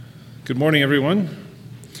Good morning, everyone.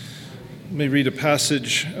 Let me read a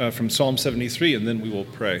passage from Psalm 73, and then we will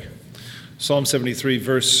pray. Psalm 73,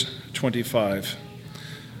 verse 25.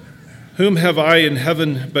 Whom have I in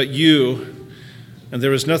heaven but you, and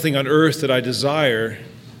there is nothing on earth that I desire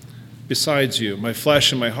besides you. My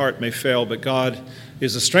flesh and my heart may fail, but God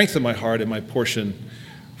is the strength of my heart and my portion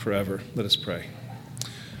forever. Let us pray.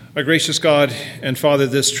 Our gracious God and Father,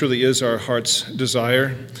 this truly is our heart's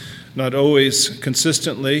desire. Not always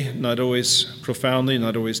consistently, not always profoundly,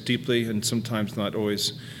 not always deeply, and sometimes not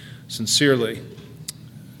always sincerely.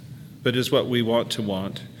 But it is what we want to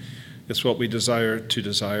want. It's what we desire to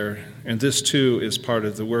desire. And this, too, is part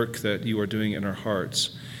of the work that you are doing in our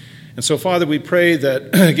hearts. And so, Father, we pray that,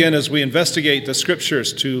 again, as we investigate the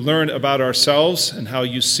Scriptures to learn about ourselves and how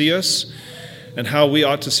you see us and how we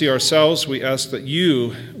ought to see ourselves, we ask that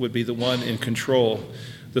you would be the one in control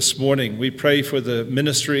this morning. We pray for the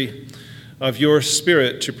ministry of your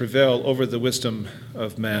Spirit to prevail over the wisdom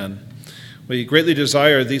of man. We greatly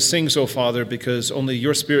desire these things, O Father, because only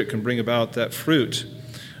your Spirit can bring about that fruit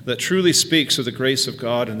that truly speaks of the grace of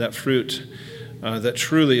God and that fruit that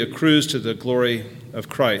truly accrues to the glory of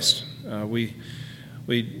Christ. We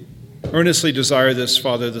earnestly desire this,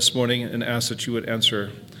 Father, this morning, and ask that you would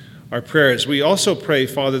answer our prayers. We also pray,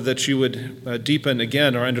 Father, that you would deepen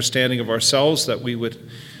again our understanding of ourselves, that we would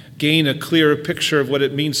gain a clearer picture of what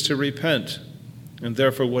it means to repent, and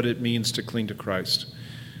therefore what it means to cling to Christ.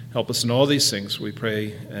 Help us in all these things, we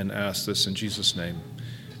pray and ask this in Jesus' name.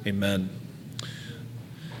 Amen.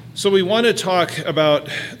 So we want to talk about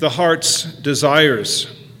the heart's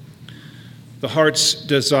desires. The heart's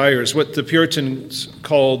desires, what the Puritans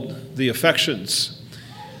called the affections.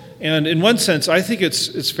 And in one sense, I think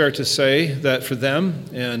it's fair to say that for them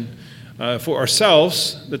and for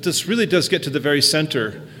ourselves, that this really does get to the very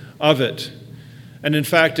center of it. And in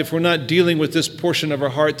fact, if we're not dealing with this portion of our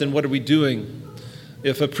heart, then what are we doing?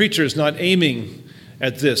 If a preacher is not aiming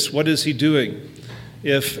at this, what is he doing?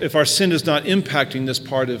 If our sin is not impacting this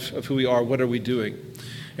part of who we are, what are we doing?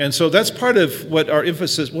 And so that's part of what our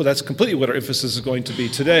emphasis, that's completely what our emphasis is going to be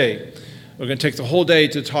today. We're going to take the whole day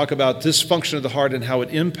to talk about this function of the heart and how it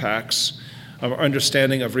impacts our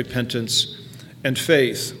understanding of repentance and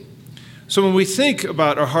faith. So when we think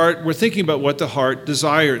about our heart, we're thinking about what the heart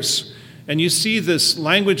desires. And you see this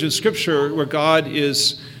language in Scripture where God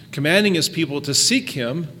is commanding his people to seek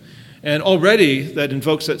him. And already that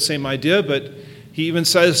invokes that same idea, but he even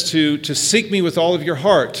says to seek me with all of your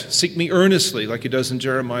heart. Seek me earnestly, like he does in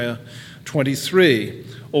Jeremiah 23.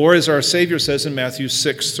 Or as our Savior says in Matthew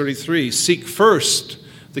 6:33, seek first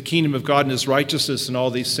the kingdom of God and his righteousness, and all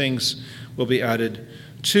these things will be added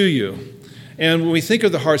to you. And when we think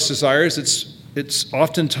of the heart's desires, it's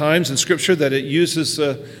oftentimes in Scripture that it uses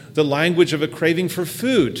the language of a craving for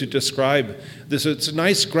food to describe this. It's a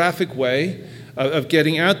nice graphic way of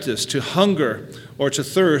getting at this, to hunger or to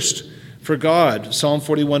thirst for God. Psalm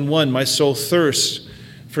 41:1, my soul thirsts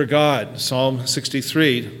for God. Psalm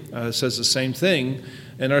 63 says the same thing.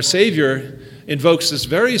 And our Savior invokes this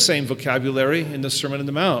very same vocabulary in the Sermon on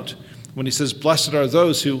the Mount when he says, blessed are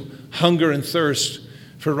those who hunger and thirst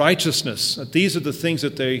for righteousness. That these are the things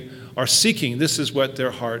that they are seeking. This is what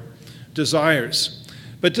their heart desires.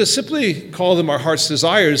 But to simply call them our heart's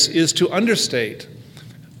desires is to understate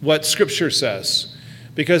what Scripture says,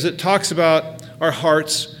 because it talks about our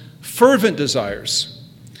heart's fervent desires.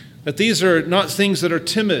 That these are not things that are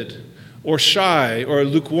timid or shy or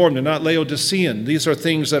lukewarm. They're not Laodicean. These are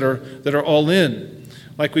things that are all in.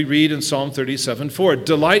 Like we read in Psalm 37:4,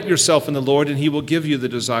 delight yourself in the Lord and he will give you the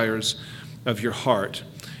desires of your heart.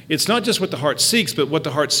 It's not just what the heart seeks, but what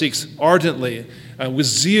the heart seeks ardently, with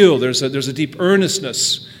zeal. There's a deep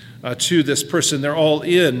earnestness to this person. They're all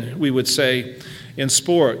in, we would say, in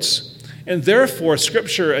sports. And therefore,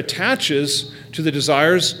 Scripture attaches to the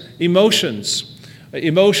desires emotions.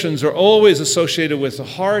 Emotions are always associated with the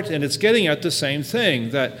heart, and it's getting at the same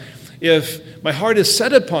thing, that if my heart is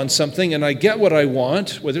set upon something and I get what I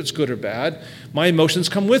want, whether it's good or bad, my emotions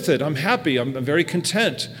come with it. I'm happy. I'm very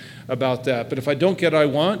content about that. But if I don't get what I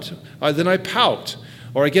want, then I pout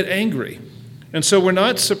or I get angry. And so we're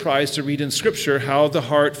not surprised to read in Scripture how the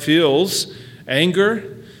heart feels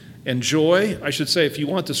anger and joy. I should say, if you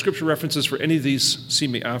want the Scripture references for any of these, see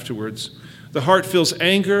me afterwards. The heart feels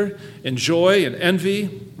anger and joy and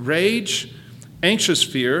envy, rage, anxious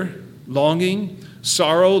fear, longing,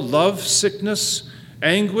 sorrow, love, sickness,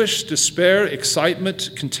 anguish, despair, excitement,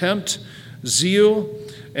 contempt, zeal,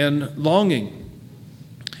 and longing.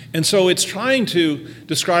 And so it's trying to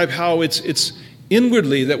describe how it's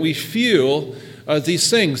inwardly that we feel these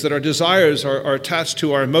things, that our desires are attached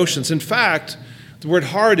to our emotions. In fact, The word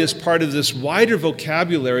heart is part of this wider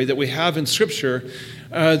vocabulary that we have in Scripture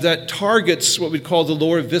that targets what we call the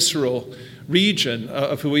lower visceral region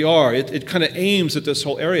of who we are. It kind of aims at this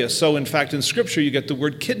whole area. So, in fact, in Scripture, you get the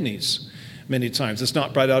word kidneys many times. It's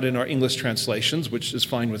not brought out in our English translations, which is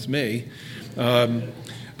fine with me.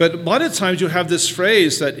 But a lot of times you have this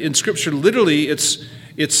phrase that in Scripture, literally,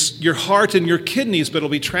 it's your heart and your kidneys, but it'll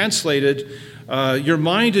be translated your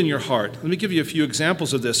mind and your heart. Let me give you a few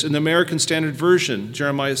examples of this. In the American Standard Version,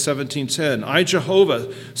 Jeremiah 17:10, I,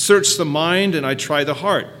 Jehovah, search the mind and I try the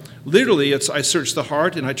heart. Literally, it's I search the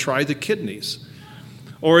heart and I try the kidneys.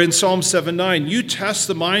 Or in Psalm 7:9, you test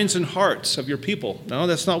the minds and hearts of your people. No,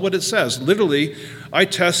 that's not what it says. Literally, I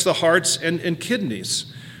test the hearts and kidneys.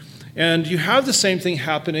 And you have the same thing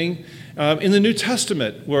happening in the New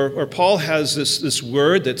Testament, where Paul has this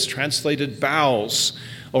word that's translated bowels,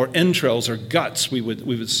 or entrails, or guts, we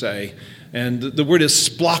would say. And the word is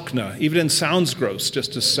splachna. Even it sounds gross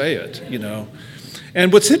just to say it, you know.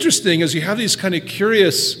 And what's interesting is you have these kind of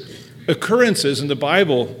curious occurrences in the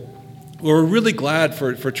Bible where we're really glad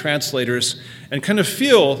for translators and kind of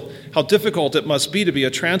feel how difficult it must be to be a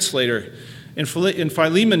translator. In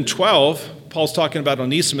Philemon 12, Paul's talking about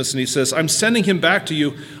Onesimus, and he says, I'm sending him back to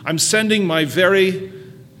you. I'm sending my very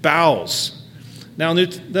bowels. Now,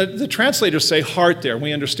 the translators say heart there.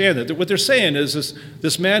 We understand that. What they're saying is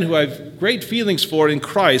this man who I have great feelings for in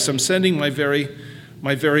Christ, I'm sending my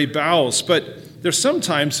very bowels. But there's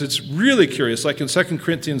sometimes it's really curious, like in 2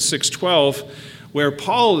 Corinthians 6:12, where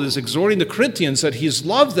Paul is exhorting the Corinthians that he's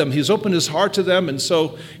loved them, he's opened his heart to them, and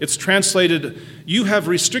so it's translated, you have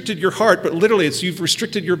restricted your heart, but literally it's you've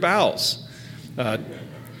restricted your bowels.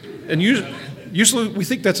 And usually we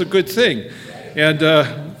think that's a good thing. And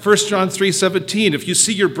 1 John 3:17, if you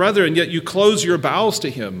see your brother and yet you close your bowels to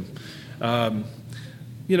him,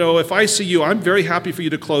 if I see you, I'm very happy for you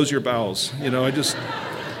to close your bowels.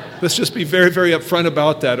 Let's just be very, very upfront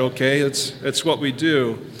about that, okay? It's what we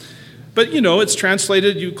do. But, it's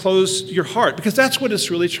translated, you close your heart, because that's what it's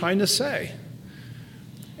really trying to say.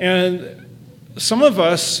 And some of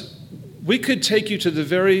us, we could take you to the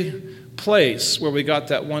very place where we got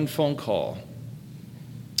that one phone call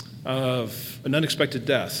of an unexpected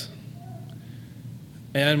death.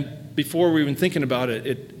 And before we were even thinking about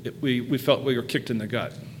it, we felt we were kicked in the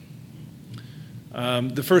gut.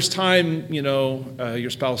 The first time, your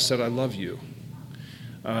spouse said, I love you.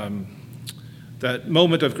 That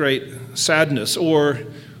moment of great sadness, or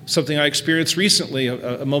something I experienced recently,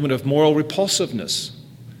 a moment of moral repulsiveness.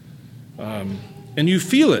 And you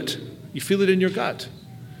feel it. You feel it in your gut.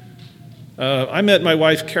 I met my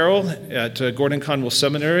wife, Carol, at Gordon Conwell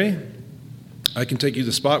Seminary. I can take you to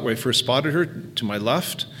the spot where I first spotted her, to my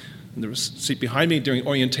left. And there was a seat behind me during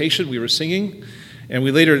orientation. We were singing. And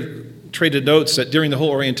we later traded notes that during the whole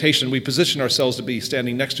orientation, we positioned ourselves to be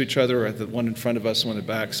standing next to each other, or the one in front of us, one in the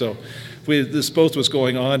back. So this both was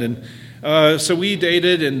going on. And so we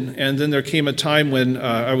dated, and then there came a time when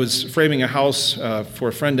I was framing a house for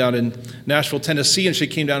a friend down in Nashville, Tennessee, and she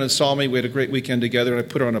came down and saw me. We had a great weekend together, and I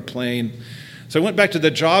put her on a plane. So I went back to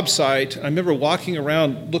the job site. I remember walking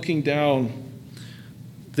around, looking down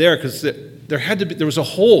there, because there was a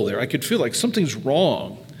hole there. I could feel like something's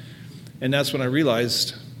wrong. And that's when I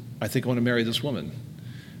realized, I think I want to marry this woman,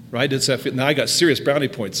 right? Now I got serious brownie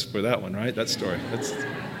points for that one, right? That story.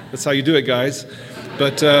 That's how you do it, guys.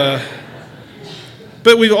 But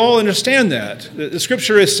we all understand that. The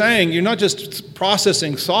Scripture is saying you're not just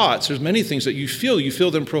processing thoughts. There's many things that you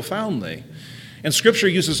feel them profoundly. And Scripture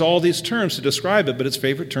uses all these terms to describe it, but its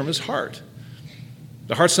favorite term is heart.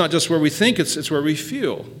 The heart's not just where we think, it's where we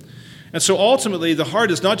feel. And so ultimately, the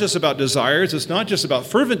heart is not just about desires, it's not just about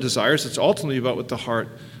fervent desires, it's ultimately about what the heart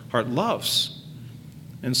loves.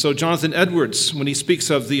 And so Jonathan Edwards, when he speaks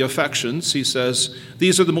of the affections, he says,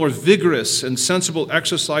 these are the more vigorous and sensible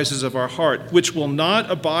exercises of our heart, which will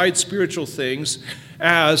not abide spiritual things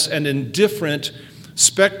as an indifferent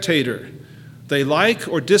spectator. They like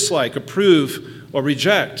or dislike, approve or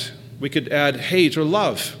reject. We could add hate or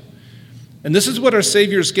love. And this is what our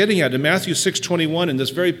Savior is getting at. In Matthew 6:21, in this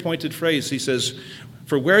very pointed phrase, he says,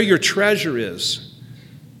 for where your treasure is,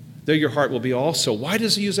 there your heart will be also. Why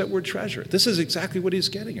does he use that word treasure? This is exactly what he's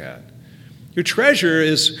getting at. Your treasure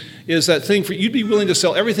is that thing for you'd be willing to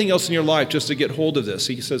sell everything else in your life just to get hold of this.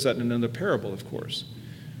 He says that in another parable, of course.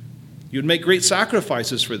 You'd make great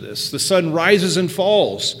sacrifices for this. The sun rises and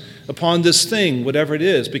falls upon this thing, whatever it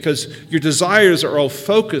is, because your desires are all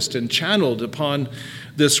focused and channeled upon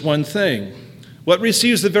this one thing. What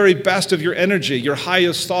receives the very best of your energy, your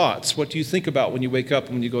highest thoughts? What do you think about when you wake up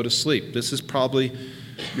and when you go to sleep? This is probably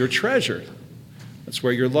your treasure. That's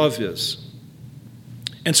where your love is.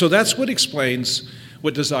 And so that's what explains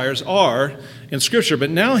what desires are in Scripture. But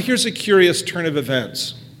now here's a curious turn of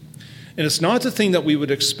events. And it's not the thing that we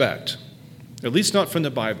would expect, at least not from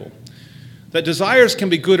the Bible. That desires can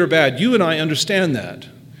be good or bad. You and I understand that.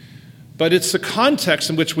 But it's the context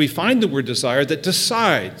in which we find the word desire that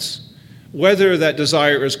decides whether that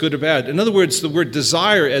desire is good or bad. In other words, the word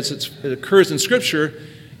desire, as it occurs in Scripture,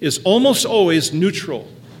 is almost always neutral.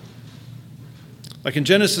 Like in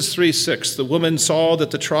Genesis 3:6, the woman saw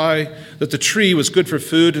that the tree was good for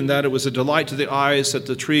food and that it was a delight to the eyes, that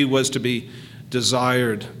the tree was to be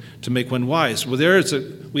desired to make one wise. Well,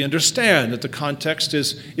 we understand that the context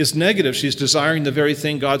is negative. She's desiring the very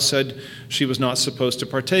thing God said she was not supposed to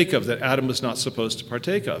partake of, that Adam was not supposed to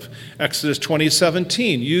partake of. Exodus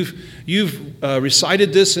 20:17, you've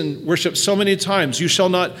recited this in worship so many times. You shall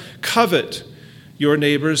not covet your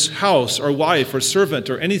neighbor's house or wife or servant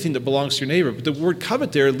or anything that belongs to your neighbor. But the word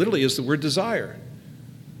covet there literally is the word desire.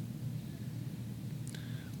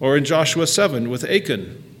 Or in Joshua 7 with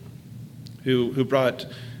Achan, who brought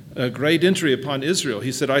a great injury upon Israel.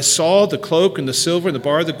 He said, I saw the cloak and the silver and the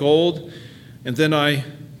bar of the gold, and then I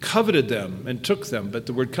coveted them and took them. But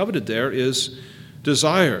the word coveted there is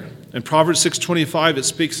desire. In Proverbs 6:25, it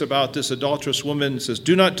speaks about this adulterous woman. It says,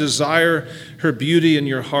 do not desire her beauty in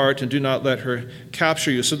your heart and do not let her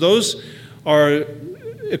capture you. So those are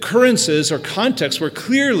occurrences or contexts where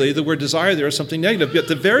clearly the word desire there is something negative. Yet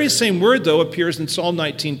the very same word, though, appears in Psalm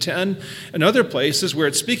 19:10 and other places where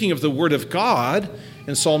it's speaking of the word of God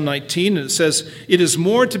in Psalm 19. And it says, it is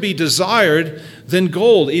more to be desired than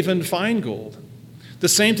gold, even fine gold. The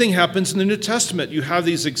same thing happens in the New Testament. You have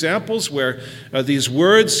these examples where these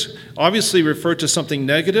words obviously refer to something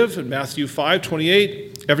negative. In Matthew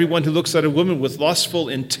 5:28, everyone who looks at a woman with lustful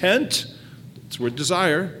intent, it's the word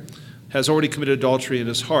desire, has already committed adultery in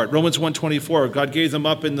his heart. Romans 1:24, God gave them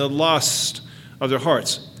up in the lust of their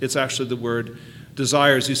hearts. It's actually the word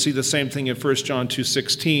desires. You see the same thing in 1 John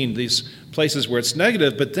 2:16, these places where it's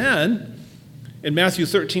negative. But then in Matthew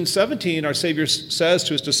 13:17, our Savior says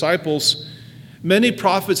to his disciples, many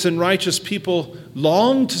prophets and righteous people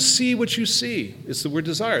long to see what you see. It's the word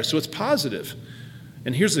desire. So it's positive.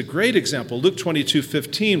 And here's a great example. Luke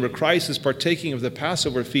 22:15, where Christ is partaking of the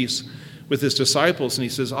Passover feast with his disciples. And he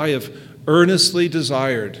says, I have earnestly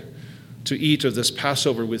desired to eat of this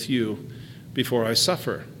Passover with you before I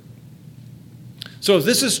suffer. So if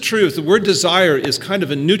this is true, if the word desire is kind of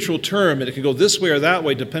a neutral term, and it can go this way or that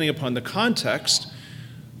way depending upon the context,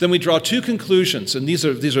 then we draw two conclusions, and these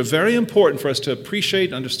are very important for us to appreciate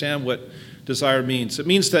and understand what desire means. It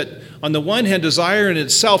means that, on the one hand, desire in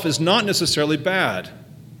itself is not necessarily bad.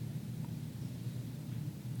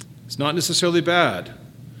 It's not necessarily bad.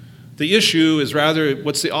 The issue is rather,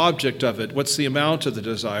 what's the object of it? What's the amount of the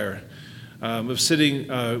desire? I was sitting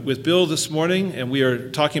with Bill this morning, and we are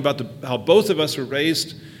talking about how both of us were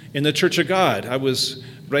raised in the Church of God. I was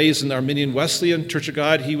raised in the Arminian Wesleyan Church of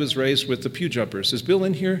God. He was raised with the pew jumpers. Is Bill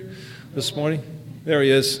in here this morning? There he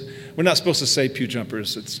is. We're not supposed to say pew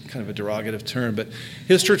jumpers. It's kind of a derogative term, but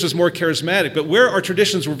his church was more charismatic. But where our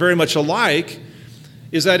traditions were very much alike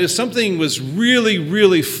is that if something was really,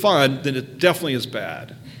 really fun, then it definitely is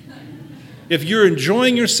bad. If you're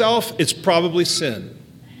enjoying yourself, it's probably sin.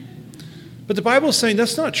 But the Bible is saying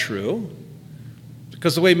that's not true,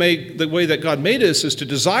 because the way that God made us is to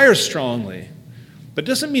desire strongly. But it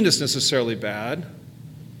doesn't mean it's necessarily bad.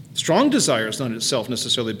 Strong desire is not in itself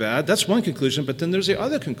necessarily bad. That's one conclusion, but then there's the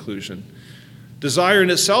other conclusion. Desire in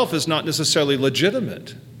itself is not necessarily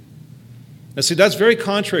legitimate. Now see, that's very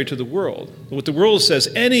contrary to the world. What the world says,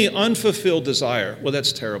 any unfulfilled desire, well,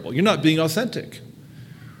 that's terrible. You're not being authentic.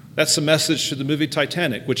 That's the message to the movie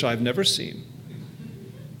Titanic, which I've never seen.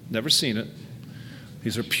 Never seen it.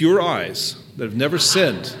 These are pure eyes that have never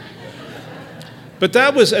sinned. But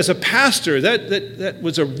that was, as a pastor, that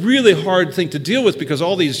was a really hard thing to deal with, because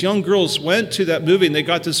all these young girls went to that movie and they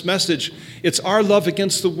got this message. It's our love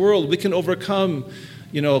against the world. We can overcome,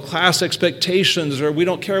 class expectations, or we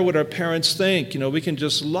don't care what our parents think. We can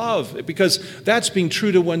just love, because that's being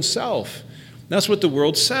true to oneself. That's what the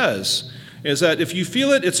world says, is that if you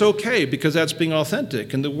feel it, it's okay, because that's being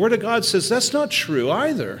authentic. And the Word of God says that's not true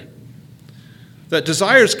either. That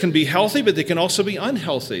desires can be healthy, but they can also be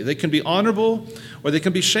unhealthy. They can be honorable, or they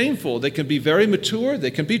can be shameful. They can be very mature.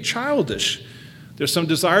 They can be childish. There's some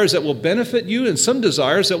desires that will benefit you and some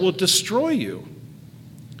desires that will destroy you.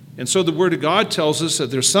 And so the Word of God tells us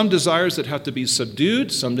that there's some desires that have to be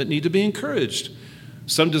subdued, some that need to be encouraged.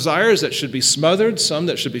 Some desires that should be smothered, some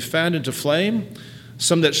that should be fanned into flame,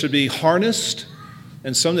 some that should be harnessed,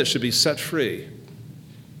 and some that should be set free.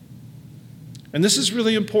 And this is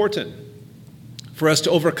really important. for us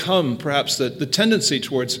to overcome perhaps the tendency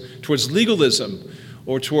towards legalism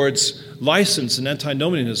or towards license and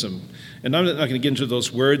antinomianism. And I'm not going to get into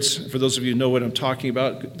those words. For those of you who know what I'm talking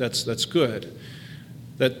about, that's good.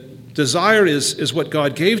 That desire is what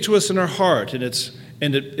God gave to us in our heart, and it's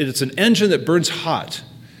an engine that burns hot.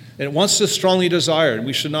 And it wants to strongly desire, and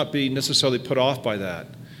we should not be necessarily put off by that.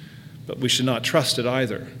 But we should not trust it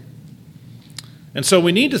either. And so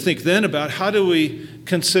we need to think then about how do we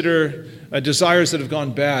consider desires that have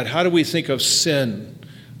gone bad? How do we think of sin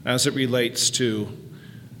as it relates to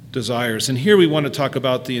desires? And here we want to talk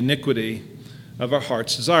about the iniquity of our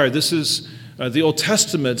heart's desire. This is the Old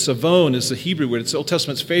Testament's avon is the Hebrew word. It's the Old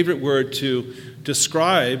Testament's favorite word to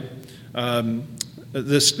describe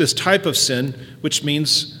this type of sin, which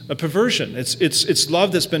means a perversion. It's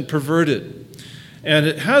love that's been perverted. And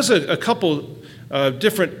it has a couple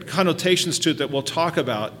different connotations to it that we'll talk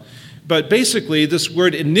about. But basically, this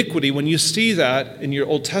word iniquity, when you see that in your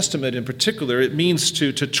Old Testament in particular, it means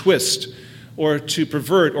to twist or to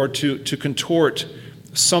pervert or to contort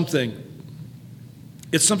something.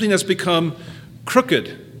 It's something that's become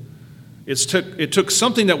crooked. It took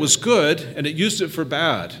something that was good and it used it for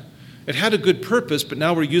bad. It had a good purpose, but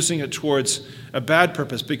now we're using it towards a bad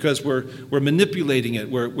purpose because we're manipulating it,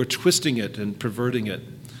 we're twisting it and perverting it.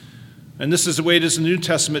 And this is the way it is in the New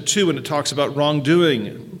Testament too when it talks about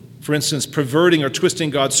wrongdoing. For instance, perverting or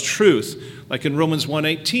twisting God's truth, like in Romans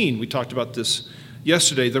 1:18. We talked about this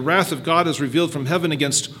yesterday. The wrath of God is revealed from heaven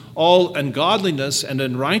against all ungodliness and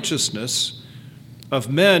unrighteousness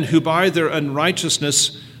of men who by their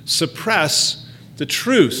unrighteousness suppress the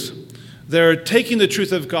truth. They're taking the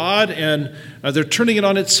truth of God and they're turning it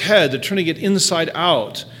on its head. They're turning it inside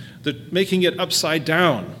out. They're making it upside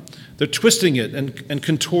down. They're twisting it and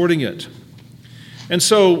contorting it. And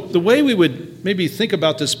so the way we would maybe think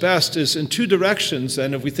about this best is in two directions.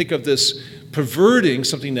 And if we think of this perverting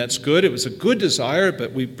something that's good, it was a good desire,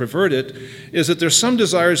 but we pervert it, is that there's some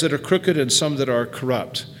desires that are crooked and some that are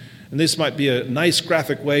corrupt. And this might be a nice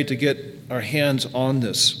graphic way to get our hands on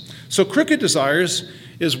this. So crooked desires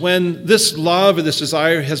is when this love or this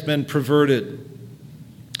desire has been perverted.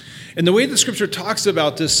 And the way the Scripture talks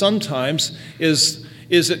about this sometimes is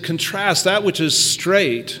it contrasts that which is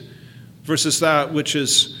straight versus that which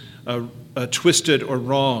is twisted or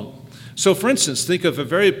wrong. So, for instance, think of a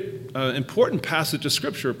very important passage of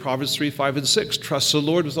Scripture, Proverbs 3, 5, and 6. Trust the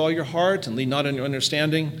Lord with all your heart and lean not on your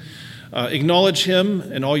understanding. Acknowledge him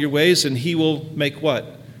in all your ways, and he will make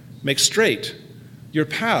what? Make straight your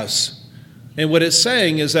paths. And what it's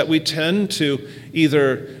saying is that we tend to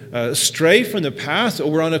either stray from the path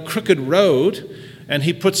or we're on a crooked road, and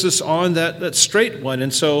he puts us on that straight one.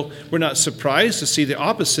 And so we're not surprised to see the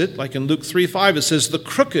opposite. Like in Luke 3:5, it says, the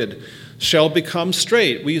crooked shall become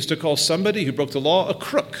straight. We used to call somebody who broke the law a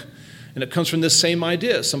crook. And it comes from this same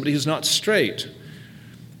idea, somebody who's not straight.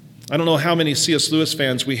 I don't know how many C.S. Lewis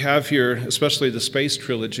fans we have here, especially the Space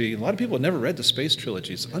Trilogy. A lot of people have never read the Space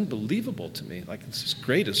Trilogy. It's unbelievable to me. Like, it's his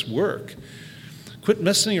greatest work. Quit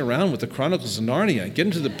messing around with the Chronicles of Narnia. Get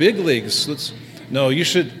into the big leagues.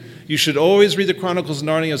 You should always read the Chronicles of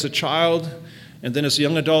Narnia as a child, and then as a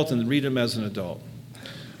young adult, and then read them as an adult.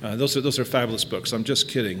 Those are fabulous books. I'm just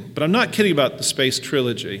kidding. But I'm not kidding about the Space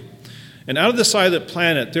Trilogy. And out of the Silent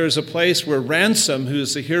Planet, there's a place where Ransom, who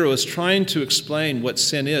is the hero, is trying to explain what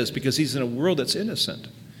sin is because he's in a world that's innocent.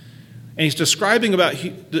 And he's describing about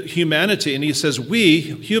humanity, and he says, we,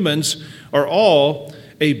 humans, are all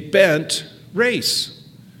a bent race.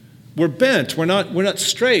 We're bent. We're not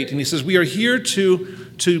straight. And he says, we are here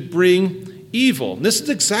to bring evil. And this is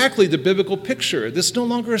exactly the biblical picture. This is no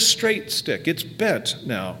longer a straight stick. It's bent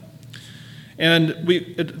now. And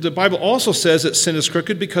the Bible also says that sin is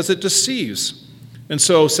crooked because it deceives. And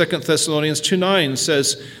so 2 Thessalonians 2:9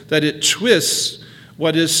 says that it twists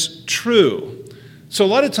what is true. So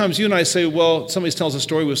a lot of times you and I say, well, somebody tells a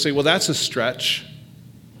story, we'll say, well, that's a stretch.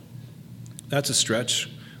 That's a stretch.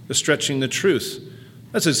 They're stretching the truth.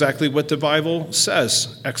 That's exactly what the Bible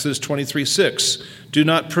says. Exodus 23:6. Do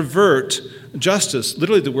not pervert justice.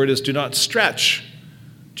 Literally the word is do not stretch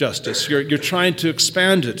justice. You're trying to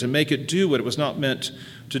expand it, to make it do what it was not meant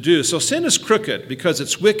to do. So sin is crooked because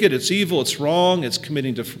it's wicked, it's evil, it's wrong, it's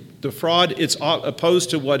committing defraud, it's opposed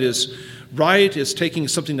to what is right, it's taking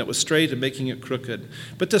something that was straight and making it crooked.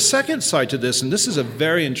 But the second side to this, and this is a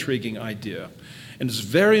very intriguing idea, and it's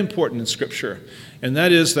very important in Scripture, and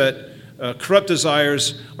that is that corrupt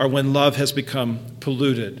desires are when love has become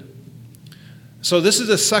polluted. So this is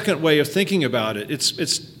a second way of thinking about it.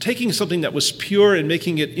 It's taking something that was pure and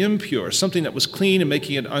making it impure, something that was clean and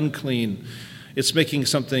making it unclean. It's making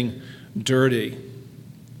something dirty.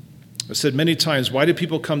 I've said many times, why do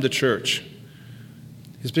people come to church?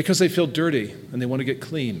 is because they feel dirty and they want to get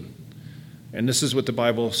clean. And this is what the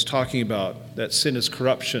Bible is talking about, that sin is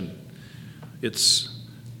corruption. It's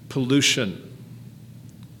pollution.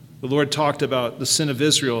 The Lord talked about the sin of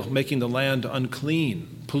Israel making the land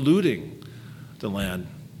unclean, polluting the land.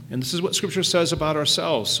 And this is what Scripture says about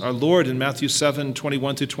ourselves. Our Lord in Matthew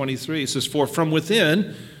 7:21-23 says, "For from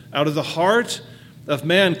within, out of the heart of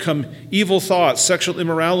man come evil thoughts, sexual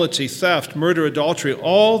immorality, theft, murder, adultery.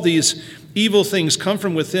 All these evil things come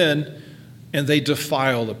from within, and they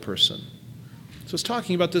defile the person." So it's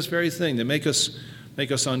talking about this very thing. They make us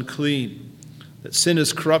unclean. That sin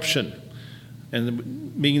is corruption, and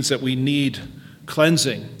it means that we need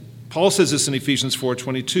cleansing. Paul says this in Ephesians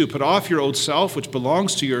 4:22, "Put off your old self, which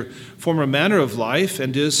belongs to your former manner of life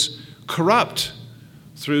and is corrupt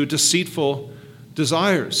through deceitful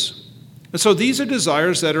desires." And so these are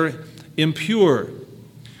desires that are impure.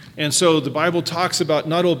 And so the Bible talks about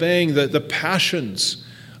not obeying the passions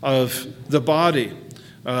of the body.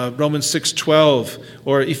 Romans 6:12,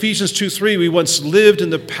 or Ephesians 2:3, "We once lived in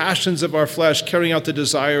the passions of our flesh, carrying out the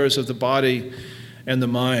desires of the body and the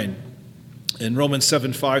mind." And Romans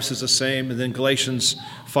 7:5 says the same. And then Galatians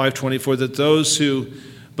 5:24, that those who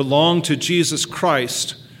belong to Jesus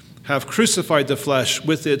Christ have crucified the flesh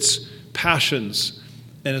with its passions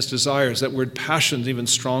and its desires. That word passion is even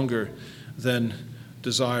stronger than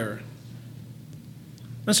desire.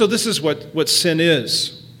 And so this is what sin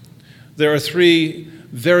is. There are three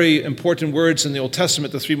very important words in the Old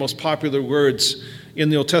Testament, the three most popular words in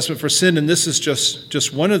the Old Testament for sin, and this is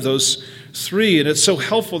just one of those three. And it's so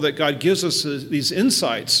helpful that God gives us these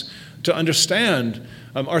insights to understand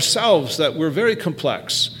ourselves, that we're very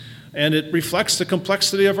complex, and it reflects the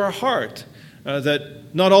complexity of our heart,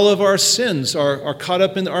 that not all of our sins are caught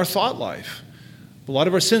up in our thought life. A lot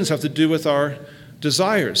of our sins have to do with our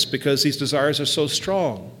desires, because these desires are so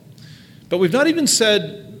strong. But we've not even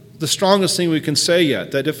said the strongest thing we can say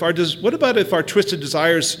yet, that what about if our twisted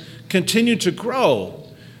desires continue to grow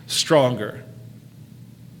stronger?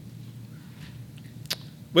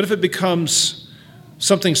 What if it becomes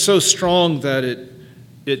something so strong that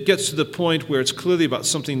it gets to the point where it's clearly about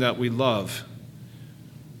something that we love?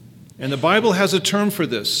 And the Bible has a term for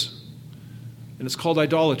this, and it's called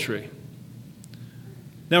idolatry.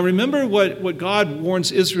 Now remember what God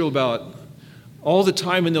warns Israel about all the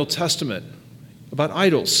time in the Old Testament, about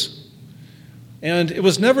idols. And it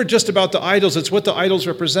was never just about the idols, it's what the idols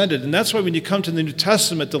represented. And that's why when you come to the New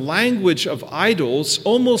Testament, the language of idols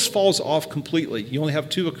almost falls off completely. You only have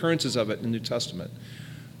two occurrences of it in the New Testament.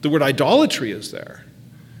 The word idolatry is there.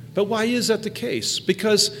 But why is that the case?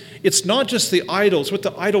 Because it's not just the idols, what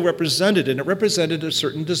the idol represented, and it represented a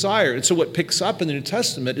certain desire. And so what picks up in the New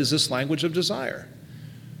Testament is this language of desire.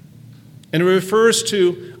 And it refers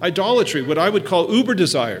to idolatry, what I would call uber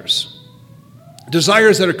desires.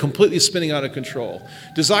 Desires that are completely spinning out of control.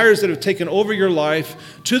 Desires that have taken over your life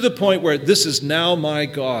to the point where this is now my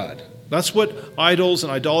God. That's what idols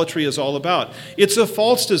and idolatry is all about. It's a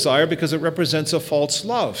false desire because it represents a false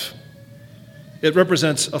love. It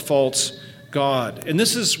represents a false God. And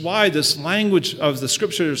this is why this language of the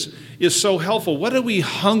Scriptures is so helpful. What do we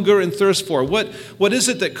hunger and thirst for? What is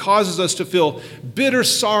it that causes us to feel bitter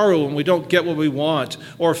sorrow when we don't get what we want,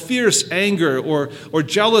 or fierce anger, or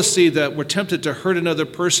jealousy that we're tempted to hurt another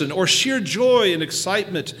person, or sheer joy and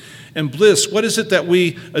excitement and bliss? What is it that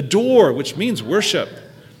we adore, which means worship?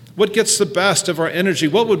 What gets the best of our energy?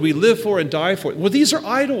 What would we live for and die for? Well, these are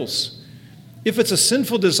idols. If it's a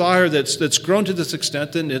sinful desire that's grown to this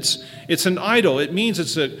extent, then it's an idol. It means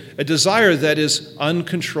it's a desire that is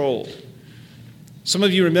uncontrolled. Some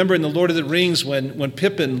of you remember in The Lord of the Rings when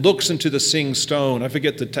Pippin looks into the Sing Stone. I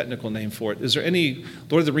forget the technical name for it. Is there any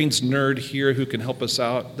Lord of the Rings nerd here who can help us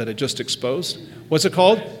out that I just exposed? What's it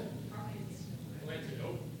called?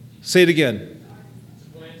 Say it again.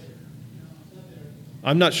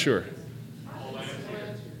 I'm not sure.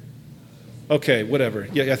 Okay, whatever.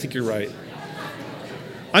 Yeah, I think you're right.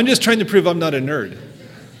 I'm just trying to prove I'm not a nerd.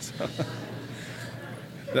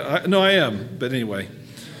 No, I am, but anyway.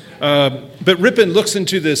 But Pippin looks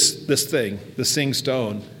into this thing, the Sing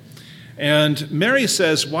Stone, and Merry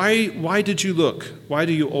says, why did you look? Why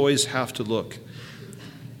do you always have to look?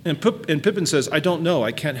 And Pippin says, I don't know,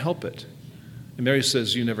 I can't help it. And Merry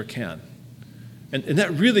says, you never can. And that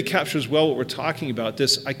really captures well what we're talking about,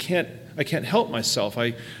 this I can't help myself.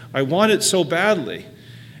 I want it so badly.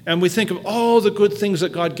 And we think of all the good things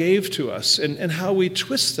that God gave to us and how we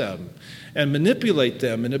twist them and manipulate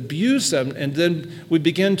them and abuse them. And then we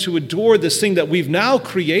begin to adore this thing that we've now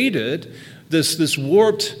created, this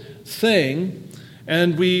warped thing.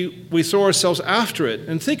 and we throw ourselves after it.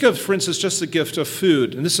 And think of, for instance, just the gift of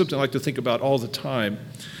food. And this is something I like to think about all the time.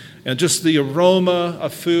 And just the aroma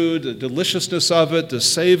of food, the deliciousness of it, the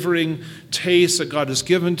savoring taste that God has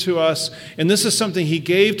given to us. And this is something he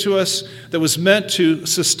gave to us that was meant to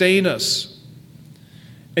sustain us.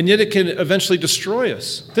 And yet it can eventually destroy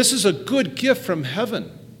us. This is a good gift from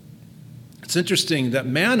heaven. It's interesting that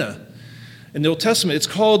manna in the Old Testament, it's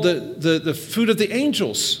called the food of the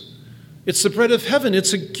angels. It's the bread of heaven.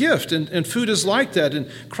 It's a gift, and food is like that. And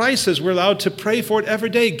Christ says we're allowed to pray for it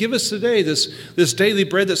every day. Give us today this daily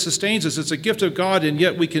bread that sustains us. It's a gift of God, and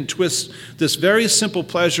yet we can twist this very simple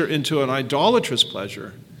pleasure into an idolatrous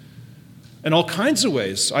pleasure in all kinds of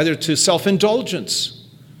ways, either to self-indulgence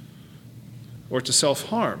or to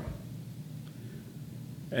self-harm.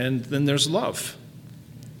 And then there's love,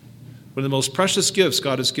 one of the most precious gifts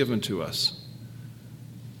God has given to us.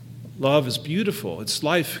 Love is beautiful. It's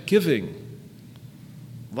life-giving,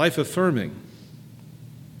 life-affirming.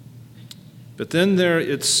 But then there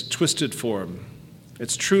its twisted form.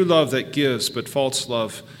 It's true love that gives, but false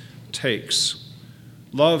love takes.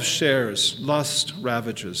 Love shares, lust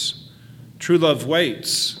ravages. True love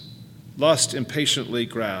waits, lust impatiently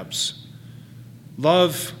grabs.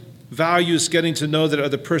 Love values getting to know that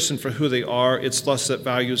other person for who they are. It's lust that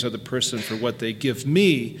values other person for what they give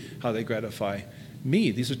me, how they gratify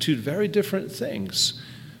me. These are two very different things.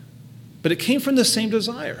 But it came from the same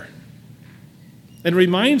desire. And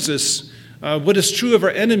reminds us what is true of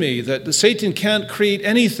our enemy, that Satan can't create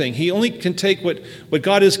anything. He only can take what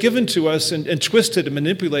God has given to us and twist it and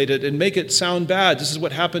manipulate it and make it sound bad. This is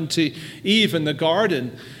what happened to Eve in the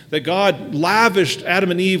garden, that God lavished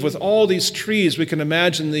Adam and Eve with all these trees. We can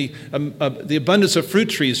imagine the abundance of fruit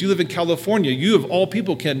trees. You live in California. You, of all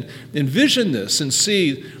people, can envision this and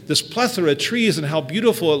see this plethora of trees and how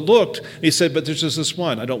beautiful it looked. And he said, but there's just this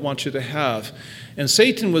one I don't want you to have. And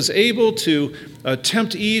Satan was able to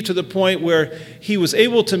tempt Eve to the point where he was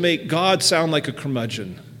able to make God sound like a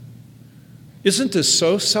curmudgeon. Isn't this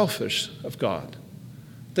so selfish of God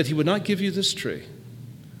that he would not give you this tree?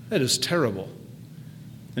 That is terrible.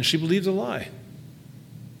 And she believed a lie.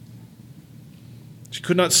 She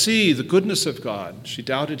could not see the goodness of God. She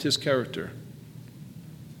doubted his character.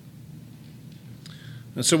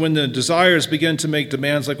 And so when the desires begin to make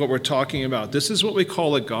demands like what we're talking about, this is what we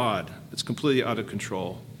call a God. It's completely out of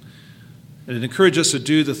control. And it encourages us to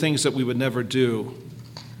do the things that we would never do.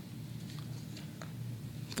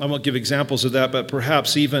 I won't give examples of that, but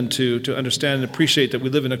perhaps even to understand and appreciate that we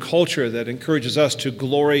live in a culture that encourages us to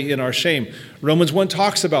glory in our shame. Romans 1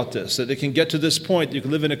 talks about this, that it can get to this point. You can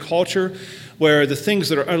live in a culture where the things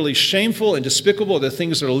that are utterly shameful and despicable are the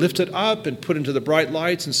things that are lifted up and put into the bright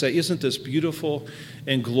lights and say, isn't this beautiful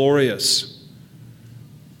and glorious?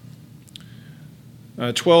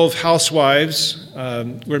 12 housewives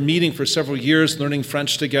were meeting for several years, learning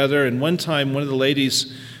French together, and one time one of the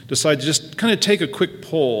ladies decided to just kind of take a quick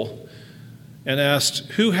poll and asked,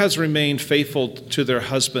 who has remained faithful to their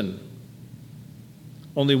husband?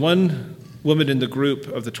 Only one woman in the group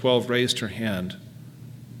of the 12 raised her hand.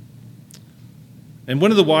 And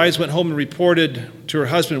one of the wives went home and reported to her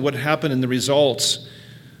husband what happened and the results,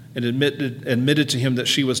 and admitted to him that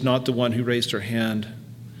she was not the one who raised her hand.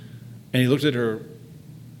 And he looked at her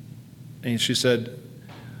and she said,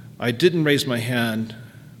 I didn't raise my hand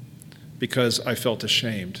because I felt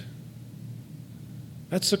ashamed.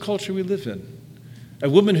 That's the culture we live in. A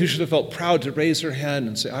woman who should have felt proud to raise her hand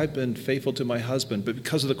and say, I've been faithful to my husband, but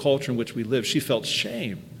because of the culture in which we live, she felt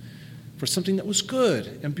shame for something that was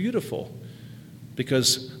good and beautiful,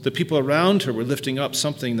 because the people around her were lifting up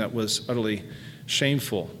something that was utterly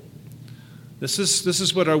shameful. This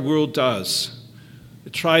is what our world does.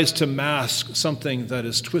 It tries to mask something that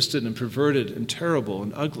is twisted and perverted and terrible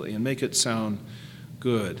and ugly and make it sound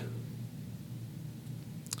good.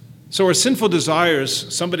 So our sinful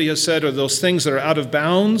desires, somebody has said, are those things that are out of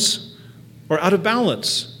bounds or out of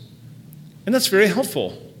balance. And that's very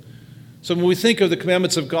helpful. So when we think of the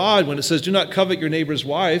commandments of God, when it says, do not covet your neighbor's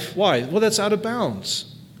wife, why? Well, that's out of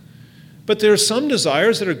bounds. But there are some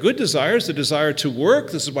desires that are good desires, the desire to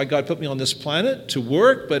work. This is why God put me on this planet, to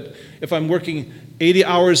work. But if I'm working 80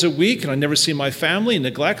 hours a week and I never see my family and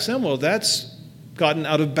neglect them, well, that's gotten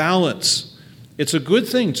out of balance. It's a good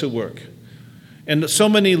thing to work. And so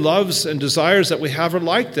many loves and desires that we have are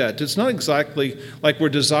like that. It's not exactly like we're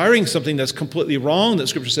desiring something that's completely wrong, that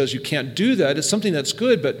Scripture says you can't do that. It's something that's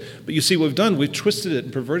good, but you see what we've done. We've twisted it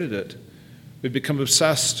and perverted it. We've become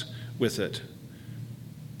obsessed with it.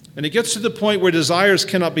 And it gets to the point where desires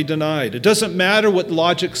cannot be denied. It doesn't matter what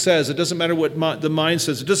logic says. It doesn't matter what the mind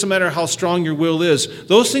says. It doesn't matter how strong your will is.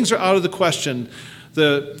 Those things are out of the question.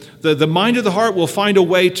 The mind of the heart will find a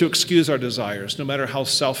way to excuse our desires, no matter how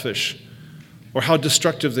selfish or how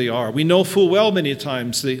destructive they are. We know full well many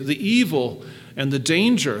times the evil and the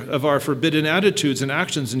danger of our forbidden attitudes and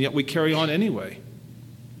actions, and yet we carry on anyway.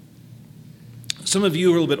 Some of you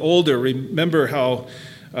who are a little bit older remember how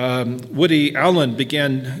Woody Allen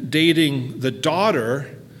began dating the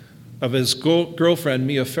daughter of his girlfriend,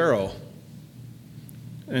 Mia Farrow.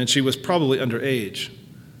 And she was probably underage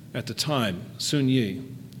at the time, Sun Yi.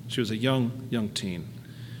 She was a young teen.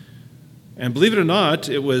 And believe it or not,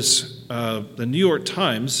 it was the New York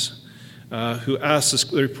Times who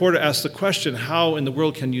asked, the reporter asked the question, how in the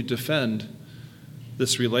world can you defend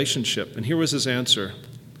this relationship? And here was his answer.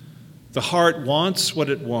 The heart wants what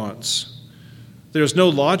it wants. There's no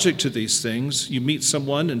logic to these things. You meet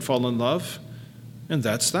someone and fall in love, and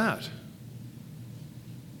that's that.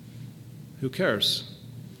 Who cares?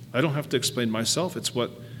 I don't have to explain myself. It's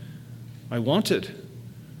what I wanted.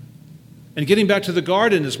 And getting back to the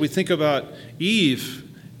garden, as we think about Eve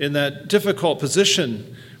in that difficult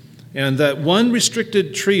position, and that one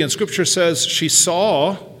restricted tree, and Scripture says she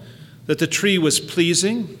saw that the tree was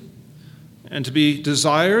pleasing and to be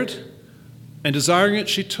desired, and desiring it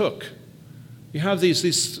she took. You have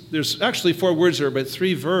these there's actually 4 words there, but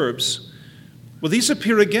 3 verbs. Well, these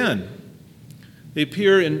appear again. They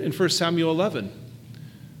appear in 1 Samuel 11.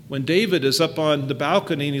 When David is up on the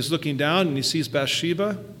balcony and he's looking down and he sees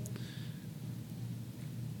Bathsheba,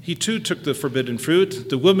 he too took the forbidden fruit.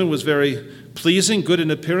 The woman was very pleasing, good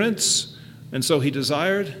in appearance, and so he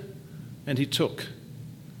desired and he took.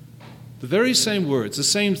 The very same words, the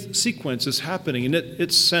same sequence is happening, and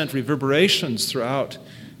it sent reverberations throughout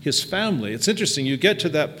his family. It's interesting, you get to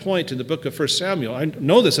that point in the book of 1 Samuel. I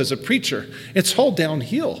know this as a preacher. It's all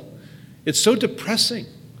downhill. It's so depressing.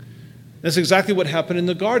 That's exactly what happened in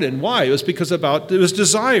the garden. Why? It was because it was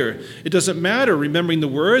desire. It doesn't matter remembering the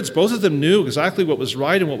words. Both of them knew exactly what was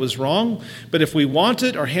right and what was wrong. But if we want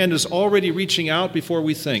it, our hand is already reaching out before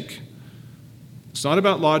we think. It's not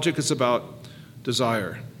about logic, it's about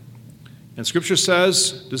desire. And Scripture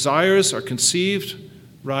says desires are conceived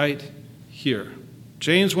right here.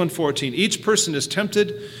 James 1:14, each person is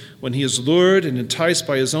tempted when he is lured and enticed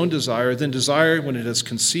by his own desire. Then desire, when it has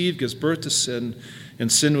conceived, gives birth to sin. And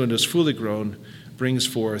sin, when it is fully grown, brings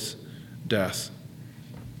forth death.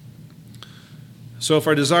 So if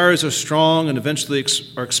our desires are strong and eventually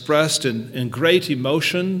are expressed in great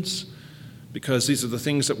emotions, because these are the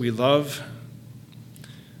things that we love,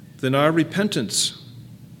 then our repentance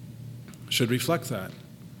should reflect that.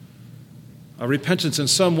 Our repentance in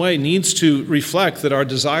some way needs to reflect that our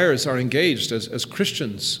desires are engaged as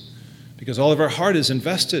Christians, because all of our heart is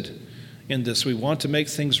invested in this. We want to make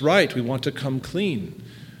things right. We want to come clean.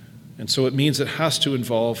 And so it means it has to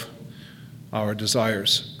involve our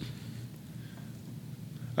desires.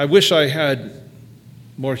 I wish I had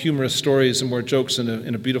more humorous stories and more jokes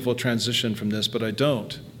in a beautiful transition from this, but I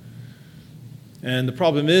don't. And the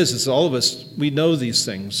problem is all of us, we know these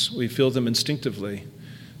things. We feel them instinctively,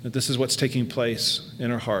 that this is what's taking place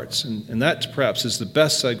in our hearts. And that perhaps is the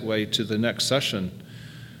best segue to the next session.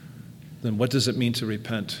 Then what does it mean to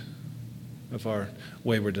repent of our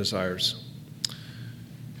wayward desires?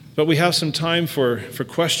 But we have some time for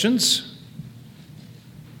questions.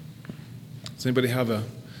 Does anybody have a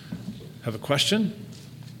question?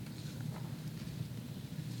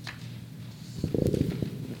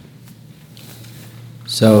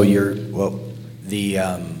 So the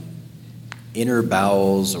inner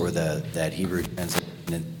bowels, or that Hebrew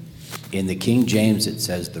translation, in the King James it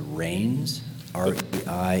says the reins,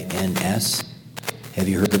 R-E-I-N-S. Have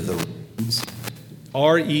you heard of the reins?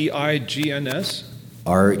 R-E-I-G-N-S?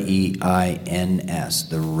 R-E-I-N-S,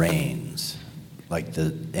 the reins.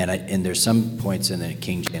 And there's some points in the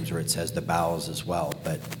King James where it says the bowels as well,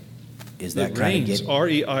 but is that kind of reins,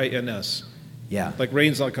 R-E-I-N-S. Yeah. Like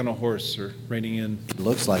reins like on a horse or reining in. It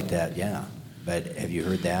looks like that, yeah. But have you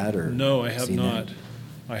heard that or? No, I have not. That?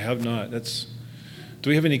 I have not. Do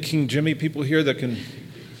we have any King Jimmy people here that can?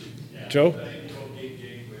 Yeah, Joe?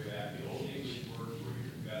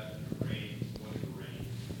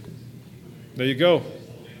 There you go.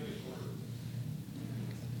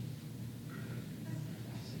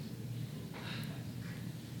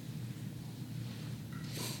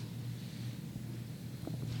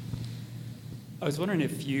 I was wondering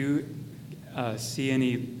if you see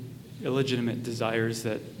any illegitimate desires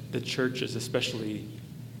that the church is especially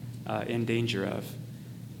in danger of,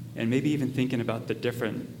 and maybe even thinking about the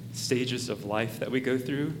different stages of life that we go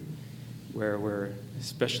through, where we're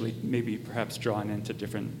especially maybe perhaps drawn into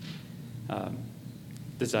different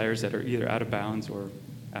desires that are either out of bounds or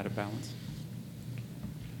out of balance.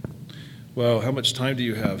 Well, how much time do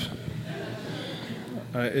you have?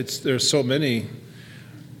 There's so many.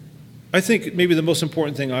 I think maybe the most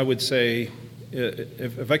important thing I would say,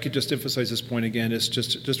 if I could just emphasize this point again, is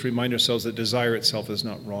just remind ourselves that desire itself is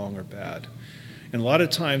not wrong or bad. And a lot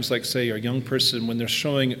of times, like say a young person, when they're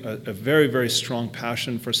showing a very, very strong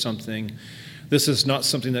passion for something, this is not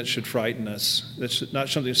something that should frighten us. That's not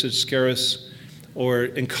something that should scare us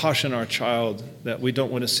and caution our child that we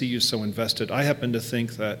don't want to see you so invested. I happen to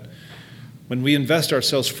think that when we invest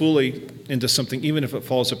ourselves fully into something, even if it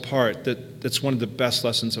falls apart, that's one of the best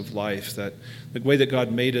lessons of life, that the way that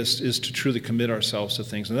God made us is to truly commit ourselves to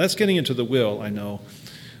things. And that's getting into the will, I know.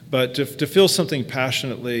 But to feel something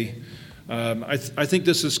passionately, I think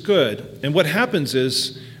this is good. And what happens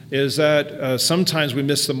is that sometimes we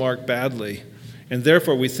miss the mark badly, and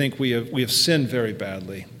therefore we think we have sinned very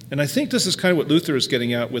badly. And I think this is kind of what Luther is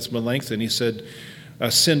getting at with Melanchthon. He said,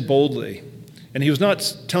 sin boldly. And he was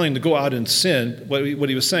not telling to go out and sin. What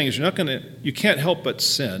he was saying is you can't help but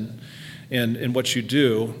sin in what you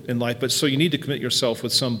do in life, but so you need to commit yourself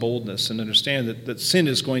with some boldness and understand that sin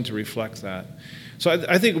is going to reflect that. So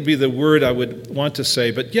I think it would be the word I would want to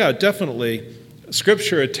say. But yeah, definitely,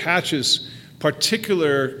 Scripture attaches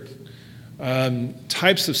particular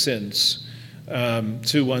types of sins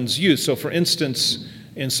to one's youth. So for instance,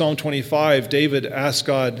 in Psalm 25, David asked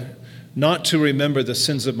God not to remember the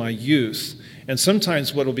sins of my youth. And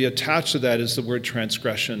sometimes what will be attached to that is the word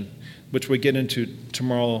transgression, which we get into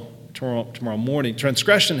tomorrow morning.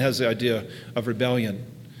 Transgression has the idea of rebellion.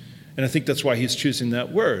 And I think that's why he's choosing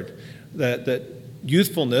that word, that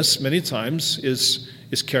youthfulness many times is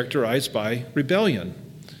characterized by rebellion.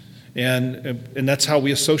 And that's how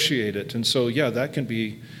we associate it. And so, yeah, that can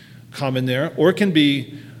be common there. Or it can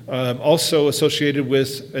be also associated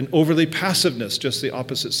with an overly passiveness, just the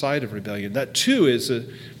opposite side of rebellion. That, too, is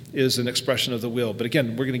an expression of the will. But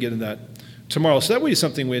again, we're going to get into that tomorrow. So that would be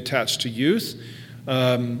something we attach to youth.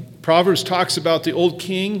 Proverbs talks about the old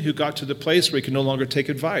king who got to the place where he could no longer take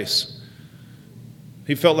advice.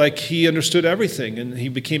 He felt like he understood everything, and he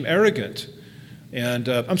became arrogant. And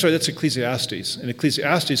that's Ecclesiastes. And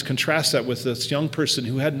Ecclesiastes contrasts that with this young person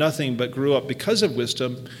who had nothing but grew up because of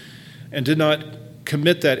wisdom and did not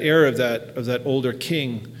commit that error of that older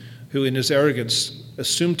king who in his arrogance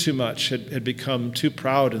assumed too much, had become too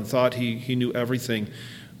proud and thought he knew everything,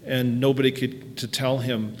 and nobody could to tell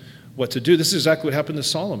him what to do. This is exactly what happened to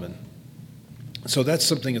Solomon. So that's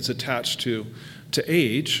something that's attached to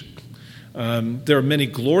age. There are many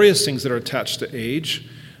glorious things that are attached to age,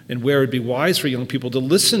 and where it would be wise for young people to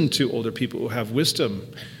listen to older people who have wisdom.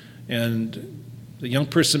 And the young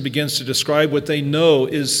person begins to describe what they know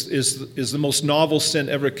is the most novel sin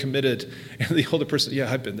ever committed. And the older person,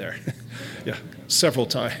 yeah, I've been there. Yeah, several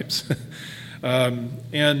times. And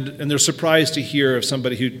they're surprised to hear of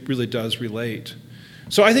somebody who really does relate.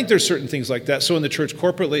 So I think there's certain things like that. So in the church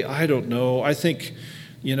corporately, I don't know. I think,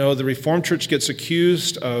 the Reformed Church gets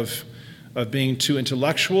accused of being too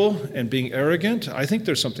intellectual and being arrogant. I think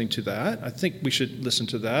there's something to that. I think we should listen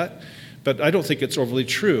to that. But I don't think it's overly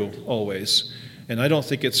true always. And I don't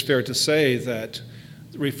think it's fair to say that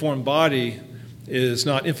the Reformed body is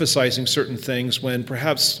not emphasizing certain things when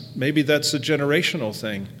perhaps maybe that's a generational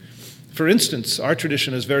thing. For instance, our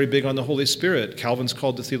tradition is very big on the Holy Spirit. Calvin's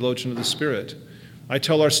called the theologian of the Spirit. I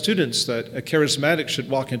tell our students that a charismatic should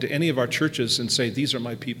walk into any of our churches and say, these are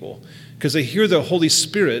my people, because they hear the Holy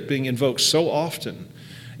Spirit being invoked so often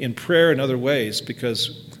in prayer and other ways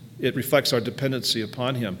because it reflects our dependency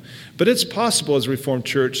upon him. But it's possible as a Reformed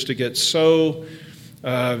church to get so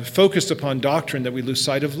focused upon doctrine that we lose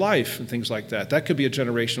sight of life and things like that. That could be a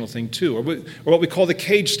generational thing too. Or what we call the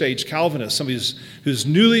cage stage Calvinist, somebody who's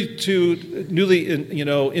newly introduced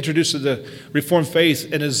to the Reformed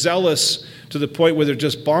faith and is zealous to the point where they're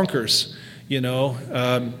just bonkers.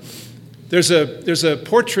 There's a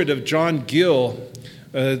portrait of John Gill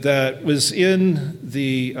that was in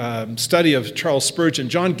the study of Charles Spurgeon.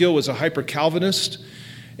 John Gill was a hyper-Calvinist,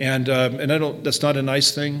 and that's not a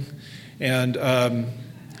nice thing. And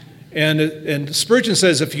Spurgeon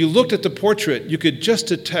says if you looked at the portrait, you could just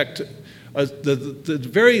detect the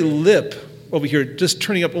very lip over here just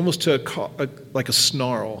turning up almost to like a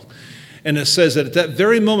snarl. And it says that at that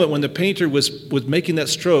very moment when the painter was making that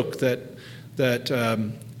stroke,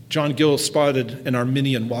 that John Gill spotted an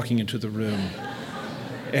Arminian walking into the room.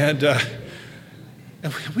 And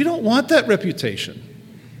we don't want that reputation.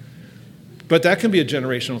 But that can be a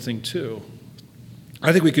generational thing too.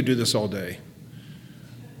 I think we could do this all day.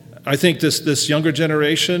 I think this younger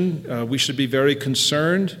generation, we should be very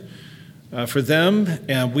concerned for them,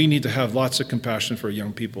 and we need to have lots of compassion for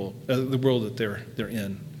young people, the world that they're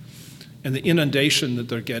in, and the inundation that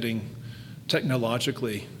they're getting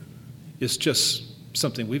technologically is just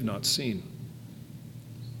something we've not seen.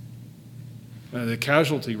 The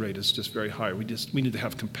casualty rate is just very high. We need to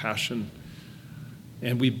have compassion.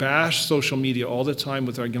 And we bash social media all the time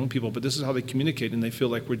with our young people, but this is how they communicate, and they feel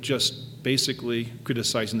like we're just basically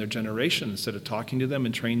criticizing their generation instead of talking to them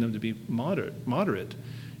and training them to be moderate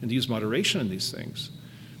and to use moderation in these things.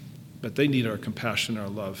 But they need our compassion, our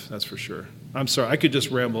love, that's for sure. I'm sorry, I could just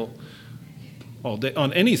ramble all day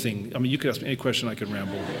on anything. I mean, you could ask me any question, I could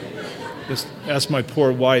ramble. Just ask my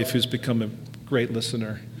poor wife, who's become a great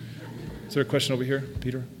listener. Is there a question over here,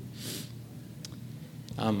 Peter?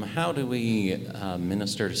 How do we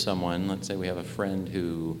minister to someone? Let's say we have a friend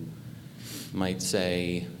who might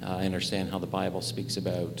say, I understand how the Bible speaks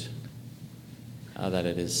about that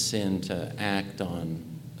it is sin to act on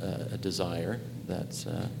a desire,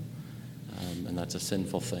 and that's a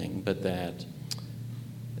sinful thing, but that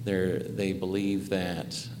they believe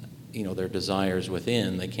that their desires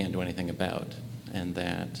within they can't do anything about, and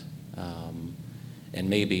that and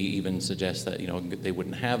maybe even suggest that they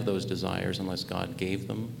wouldn't have those desires unless God gave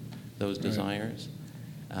them those desires.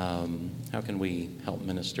 How can we help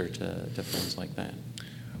minister to friends like that?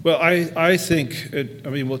 Well, I think,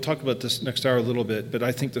 we'll talk about this next hour a little bit, but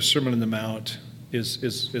I think the Sermon on the Mount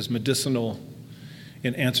is medicinal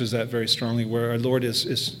and answers that very strongly, where our Lord is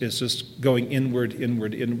just going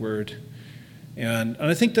inward. And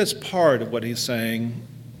I think that's part of what he's saying,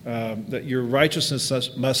 that your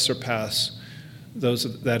righteousness must surpass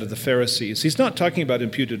that of the Pharisees. He's not talking about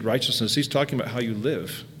imputed righteousness. He's talking about how you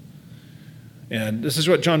live. And this is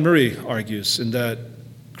what John Murray argues, in that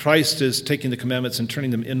Christ is taking the commandments and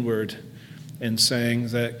turning them inward and saying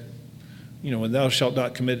that, when thou shalt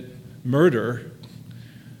not commit murder,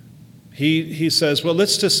 he says, well,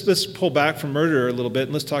 let's pull back from murder a little bit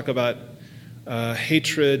and let's talk about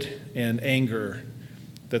hatred and anger,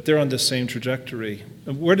 that they're on the same trajectory.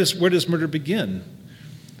 And where does murder begin?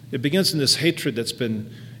 It begins in this hatred that's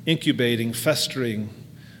been incubating, festering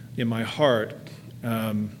in my heart.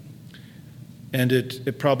 And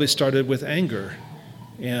it probably started with anger.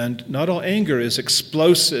 And not all anger is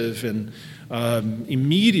explosive and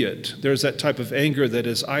immediate. There's that type of anger that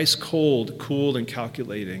is ice cold, cool, and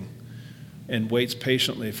calculating, and waits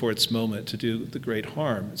patiently for its moment to do the great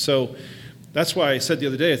harm. So that's why I said the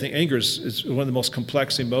other day, I think anger is one of the most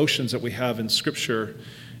complex emotions that we have in Scripture,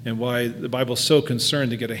 and why the Bible's so concerned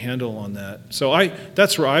to get a handle on that. So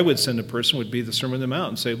that's where I would send a person, would be the Sermon on the Mount,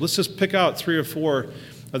 and say, let's just pick out 3 or 4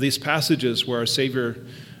 of these passages where our Savior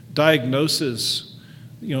diagnoses,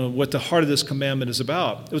 what the heart of this commandment is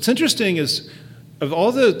about. What's interesting is, of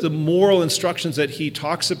all the moral instructions that he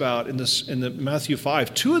talks about in the Matthew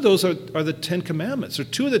 5, 2 of those are the 10 commandments, or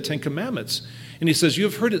 2 of the 10 commandments. And he says, you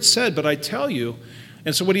have heard it said, but I tell you.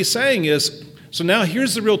 And so what he's saying is, so now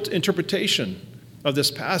here's the real interpretation of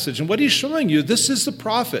this passage. And what he's showing you, this is the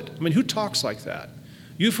prophet. I mean, who talks like that?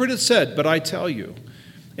 You've heard it said, but I tell you.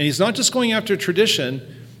 And he's not just going after tradition.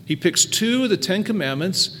 He picks 2 of the 10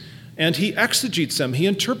 commandments, and he exegetes them. He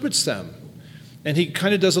interprets them. And he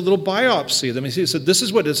kind of does a little biopsy of them. He said, this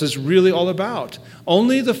is what this is really all about.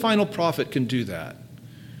 Only the final prophet can do that.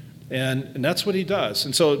 And that's what he does.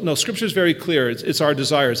 And so, no, Scripture is very clear. It's our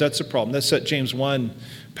desires. That's the problem. That's that James 1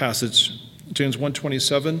 passage, James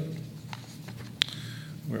 1:27.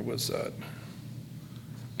 Where was that?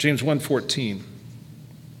 James 1:14.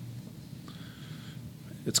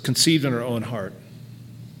 It's conceived in our own heart.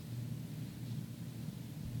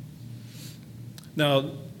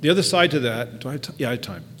 Now, the other side to that, I have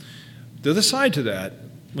time. The other side to that,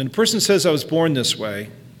 when a person says, I was born this way,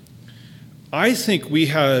 I think we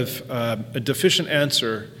have a deficient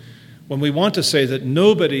answer when we want to say that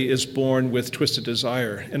nobody is born with twisted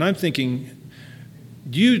desire. And I'm thinking,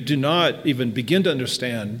 you do not even begin to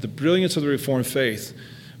understand the brilliance of the Reformed faith.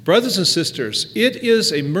 Brothers and sisters, it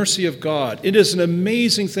is a mercy of God. It is an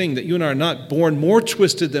amazing thing that you and I are not born more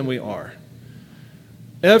twisted than we are.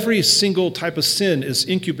 Every single type of sin is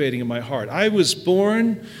incubating in my heart. I was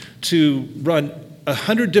born to run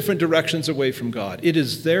 100 different directions away from God. It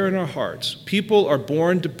is there in our hearts. People are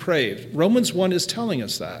born depraved. Romans 1 is telling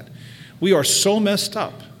us that. We are so messed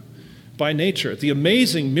up by nature. The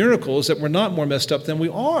amazing miracle is that we're not more messed up than we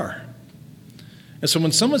are. And so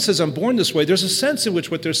when someone says, I'm born this way, there's a sense in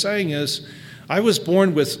which what they're saying is, I was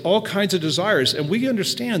born with all kinds of desires, and we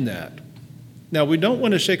understand that. Now, we don't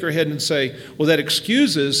want to shake our head and say, well, that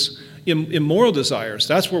excuses immoral desires.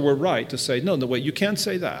 That's where we're right to say, no, wait, you can't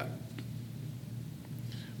say that.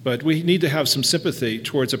 But we need to have some sympathy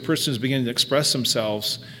towards a person who's beginning to express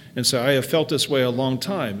themselves and say, I have felt this way a long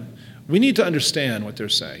time. We need to understand what they're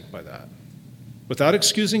saying by that, without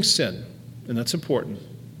excusing sin, and that's important.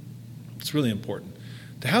 It's really important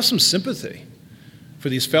to have some sympathy for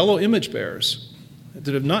these fellow image bearers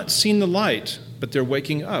that have not seen the light, but they're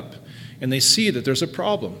waking up and they see that there's a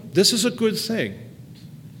problem. This is a good thing,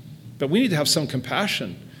 but we need to have some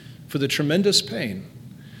compassion for the tremendous pain.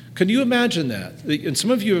 Can you imagine that? And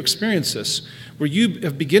some of you have experienced this, where you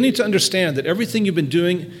are beginning to understand that everything you've been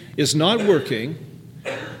doing is not working,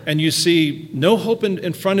 and you see no hope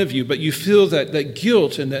in front of you, but you feel that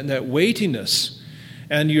guilt and that weightiness,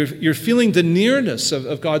 and you're feeling the nearness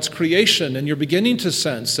of God's creation, and you're beginning to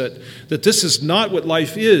sense that this is not what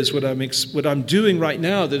life is, what I'm doing right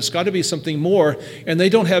now, that it's got to be something more, and they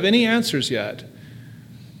don't have any answers yet.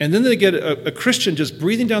 And then they get a Christian just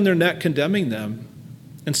breathing down their neck, condemning them,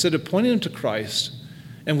 instead of pointing them to Christ,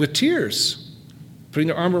 and with tears, putting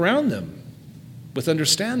their arm around them, with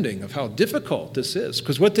understanding of how difficult this is,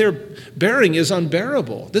 because what they're bearing is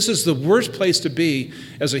unbearable. This is the worst place to be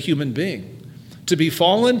as a human being, to be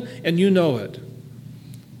fallen, and you know it,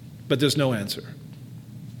 but there's no answer.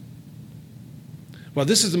 Well,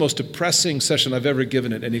 this is the most depressing session I've ever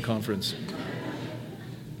given at any conference.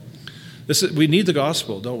 We need the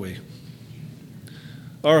gospel, don't we?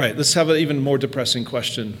 All right, let's have an even more depressing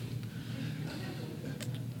question.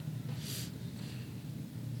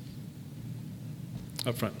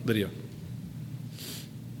 Up front, Lydia.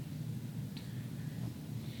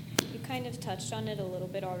 You kind of touched on it a little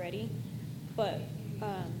bit already, but,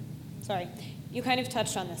 you kind of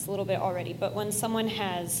touched on this a little bit already, but when someone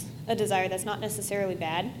has a desire that's not necessarily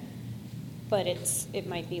bad, but it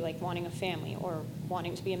might be like wanting a family or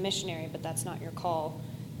wanting to be a missionary, but that's not your call,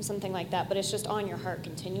 or something like that, but it's just on your heart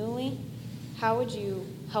continually, how would you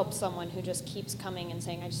help someone who just keeps coming and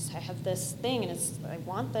saying, I have this thing, and I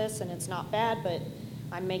want this, and it's not bad, but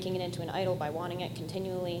I'm making it into an idol by wanting it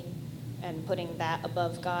continually and putting that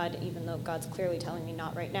above God, even though God's clearly telling me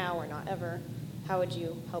not right now or not ever? How would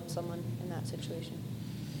you help someone in that situation?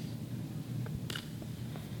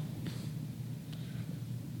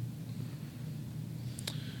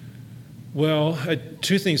 Well,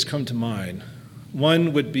 two things come to mind.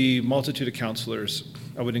 One would be multitude of counselors.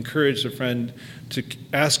 I would encourage a friend to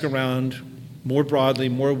ask around more broadly,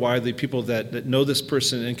 more widely, people that know this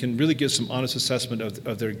person and can really give some honest assessment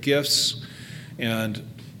of their gifts and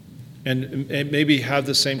maybe have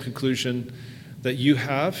the same conclusion that you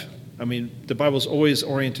have. I mean, the Bible's always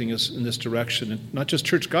orienting us in this direction, and not just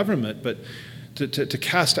church government, but to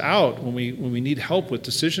cast out when we need help with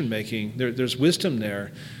decision making. There's wisdom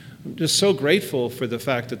there. I'm just so grateful for the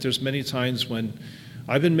fact that there's many times when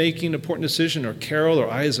I've been making an important decision, or Carol or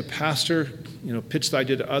I as a pastor, pitched the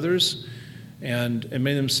idea to others, and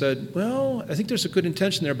many of them said, well, I think there's a good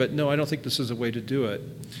intention there, but no, I don't think this is a way to do it.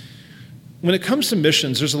 When it comes to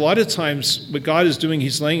missions, there's a lot of times what God is doing,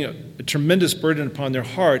 he's laying a tremendous burden upon their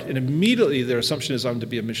heart, and immediately their assumption is, I'm to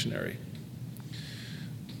be a missionary.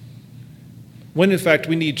 When in fact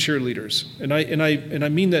we need cheerleaders, and I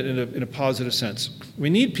mean that in a positive sense. We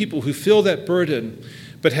need people who feel that burden,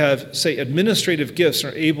 but have, say, administrative gifts,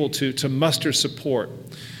 and are able to muster support,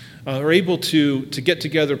 are able to get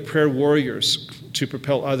together prayer warriors to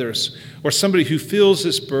propel others, or somebody who feels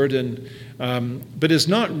this burden, but is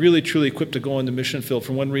not really truly equipped to go in the mission field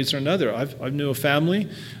for one reason or another. I knew a family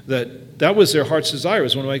that was their heart's desire. It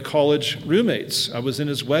was one of my college roommates. I was in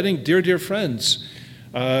his wedding, dear friends.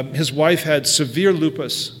 His wife had severe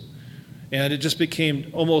lupus, and it just became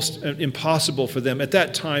almost impossible for them, at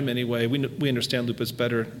that time anyway, we understand lupus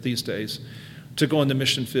better these days, to go in the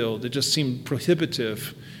mission field. It just seemed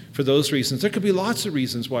prohibitive for those reasons. There could be lots of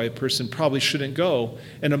reasons why a person probably shouldn't go,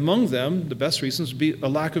 and among them, the best reasons would be a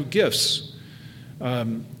lack of gifts.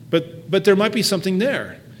 But there might be something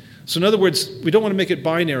there. So in other words, we don't want to make it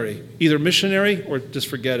binary, either missionary or just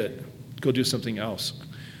forget it, go do something else.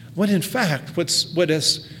 When in fact, what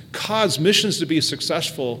has caused missions to be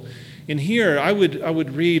successful, in here I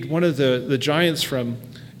would read one of the giants from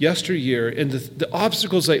yesteryear and the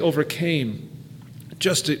obstacles they overcame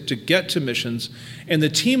just to get to missions, and the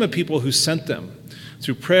team of people who sent them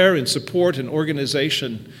through prayer and support and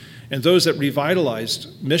organization, and those that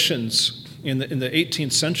revitalized missions in the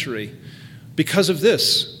 18th century because of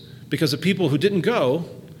this, because of people who didn't go,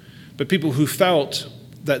 but people who felt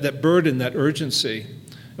that burden, that urgency.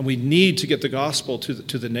 And we need to get the gospel to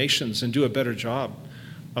the nations and do a better job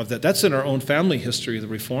of that. That's in our own family history of the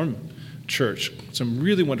Reformed Church. Some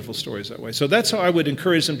really wonderful stories that way. So that's how I would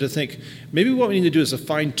encourage them to think, maybe what we need to do is to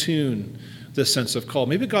fine-tune this sense of call.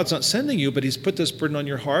 Maybe God's not sending you, but he's put this burden on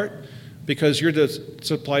your heart because you're to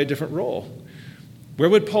supply a different role. Where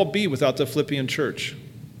would Paul be without the Philippian church?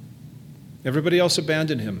 Everybody else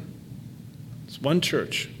abandoned him. It's one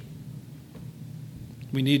church.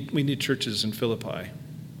 We need churches in Philippi.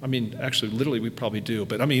 I mean, actually, literally, we probably do.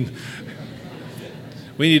 But I mean,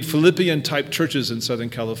 we need Philippian-type churches in Southern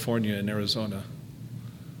California and Arizona.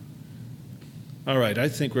 All right, I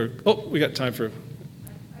think we got time for...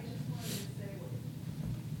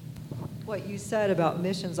 What you said about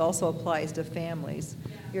missions also applies to families.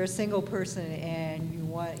 You're a single person and you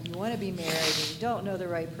want to be married and you don't know the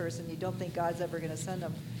right person, you don't think God's ever going to send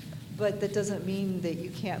them, but that doesn't mean that you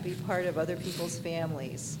can't be part of other people's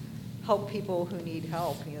families. Help people who need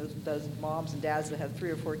help. You know, those moms and dads that have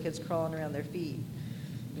 3 or 4 kids crawling around their feet.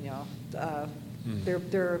 You know,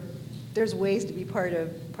 there's ways to be part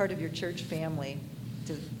of your church family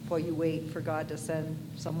while you wait for God to send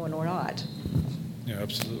someone or not. Yeah,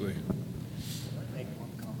 absolutely.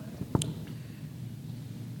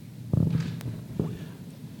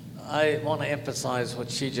 I want to emphasize what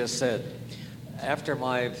she just said. After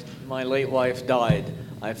my late wife died,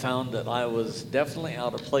 I found that I was definitely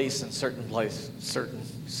out of place in certain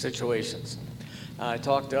situations. I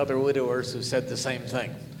talked to other widowers who said the same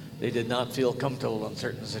thing. They did not feel comfortable in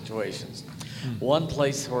certain situations. One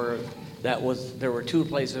place there were 2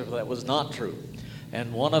 places where that was not true,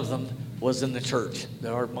 and one of them was in the church.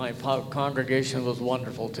 My congregation was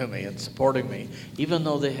wonderful to me and supporting me, even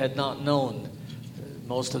though they had not known.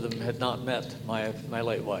 Most of them had not met my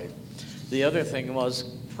late wife. The other thing was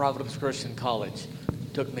Providence Christian College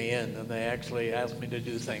took me in, and they actually asked me to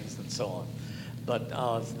do things and so on. But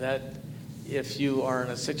that if you are in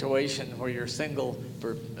a situation where you're single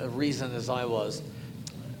for a reason as I was,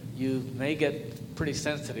 you may get pretty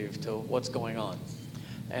sensitive to what's going on.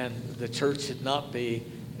 And the church should not be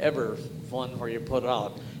ever one where you put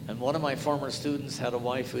out. And one of my former students had a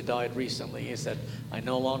wife who died recently. He said, I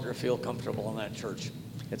no longer feel comfortable in that church.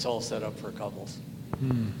 It's all set up for couples.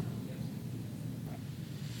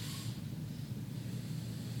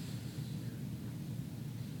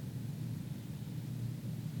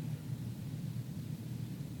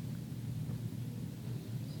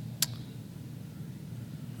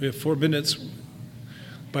 We have 4 minutes. The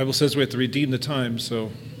Bible says we have to redeem the time,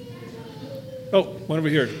 so... Oh, one over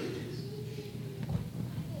here.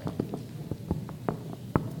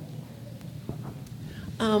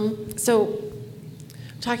 So,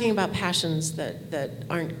 talking about passions that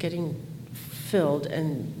aren't getting filled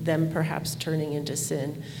and them perhaps turning into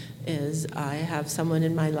sin, is I have someone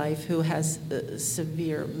in my life who has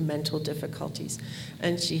severe mental difficulties,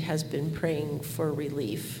 and she has been praying for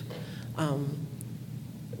relief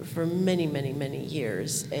for many, many, many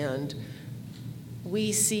years. And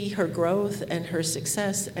we see her growth and her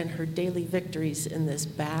success and her daily victories in this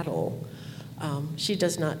battle. She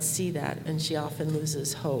does not see that, and she often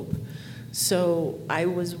loses hope. So I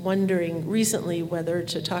was wondering recently whether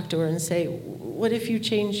to talk to her and say, what if you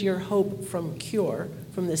change your hope from cure,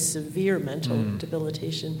 from this severe mental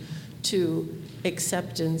debilitation, to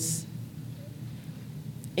acceptance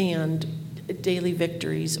and daily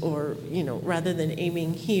victories, or, rather than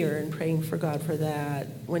aiming here and praying for God for that,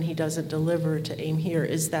 when he doesn't deliver, to aim here.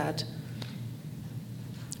 Is that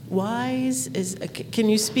wise? Can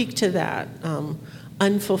you speak to that?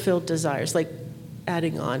 Unfulfilled desires, like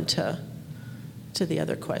adding on to the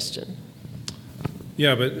other question.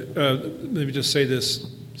 Yeah, but let me just say this.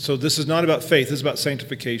 So this is not about faith. This is about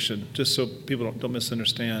sanctification, just so people don't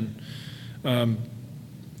misunderstand.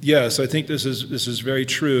 Yes, I think this is very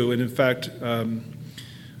true. And in fact,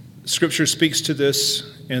 Scripture speaks to this,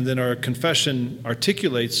 and then our confession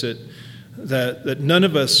articulates it, that none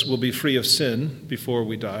of us will be free of sin before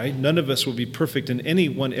we die. None of us will be perfect in any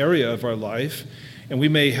one area of our life. And we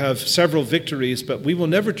may have several victories, but we will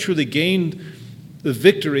never truly gain the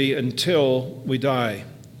victory until we die.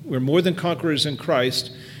 We're more than conquerors in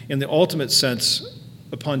Christ in the ultimate sense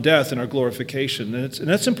upon death and our glorification. And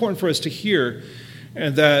that's important for us to hear,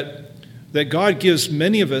 and that God gives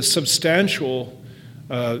many of us substantial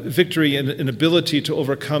victory and ability to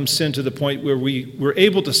overcome sin to the point where we're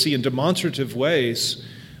able to see in demonstrative ways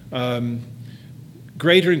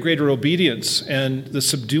greater and greater obedience and the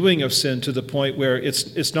subduing of sin to the point where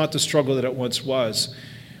it's not the struggle that it once was.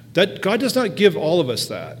 That God does not give all of us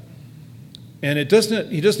that. And He does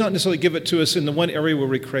not necessarily give it to us in the one area where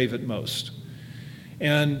we crave it most.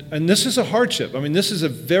 And this is a hardship. I mean, this is a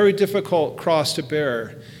very difficult cross to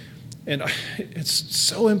bear. And it's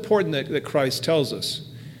so important that Christ tells us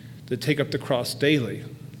to take up the cross daily.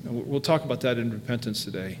 And we'll talk about that in repentance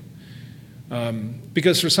today.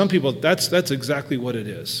 Because for some people, that's exactly what it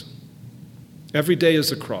is. Every day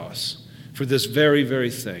is a cross for this very,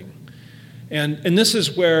 very thing. And this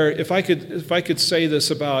is where, if I could say this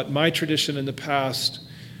about my tradition in the past,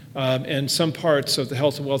 and some parts of the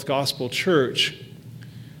Health and Wealth Gospel Church,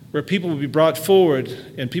 where people would be brought forward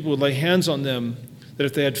and people would lay hands on them, that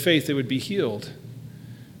if they had faith, they would be healed.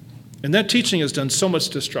 And that teaching has done so much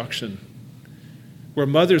destruction, where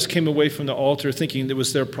mothers came away from the altar thinking it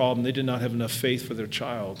was their problem. They did not have enough faith for their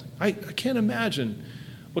child. I can't imagine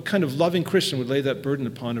what kind of loving Christian would lay that burden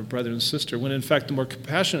upon a brother and sister, when in fact the more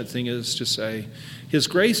compassionate thing is to say, His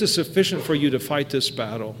grace is sufficient for you to fight this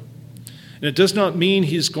battle. And it does not mean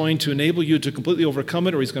He's going to enable you to completely overcome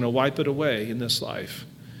it or He's going to wipe it away in this life.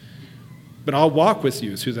 But I'll walk with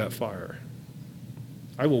you through that fire.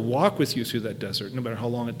 I will walk with you through that desert, no matter how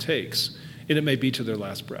long it takes. And it may be to their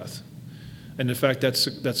last breath. And in fact, that's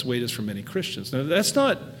the way it is for many Christians. Now, that's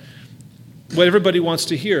not what everybody wants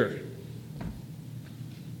to hear.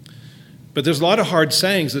 But there's a lot of hard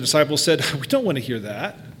sayings. The disciples said, we don't want to hear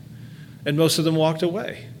that. And most of them walked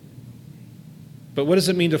away. But what does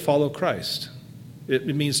it mean to follow Christ?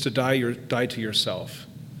 It means to die to yourself.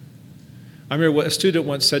 I remember what a student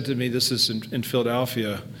once said to me, this is in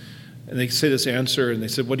Philadelphia, and they say this answer, and they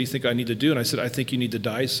said, what do you think I need to do? And I said, I think you need to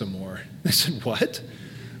die some more. They said, what?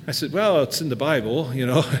 I said, well, it's in the Bible, you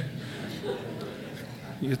know.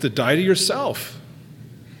 You have to die to yourself.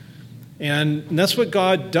 And that's what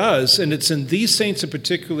God does, and it's in these saints in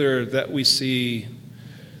particular that we see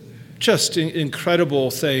just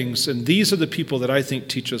incredible things, and these are the people that I think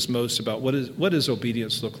teach us most about what does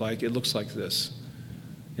obedience look like. It looks like this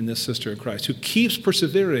in this sister in Christ, who keeps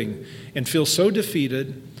persevering and feels so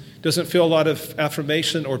defeated, doesn't feel a lot of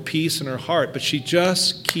affirmation or peace in her heart, but she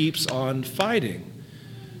just keeps on fighting.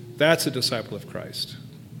 That's a disciple of Christ.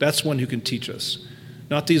 That's one who can teach us.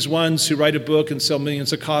 Not these ones who write a book and sell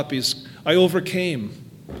millions of copies. I overcame.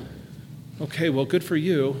 Okay, well, good for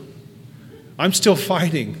you. I'm still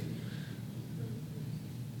fighting.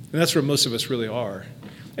 And that's where most of us really are.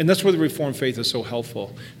 And that's where the Reformed faith is so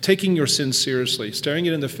helpful. Taking your sin seriously, staring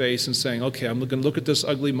it in the face and saying, okay, I'm going to look at this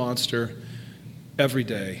ugly monster every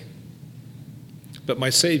day. But my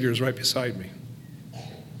Savior is right beside me.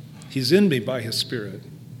 He's in me by His Spirit.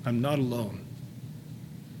 I'm not alone.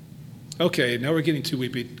 Okay, now we're getting too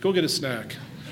weepy. Go get a snack.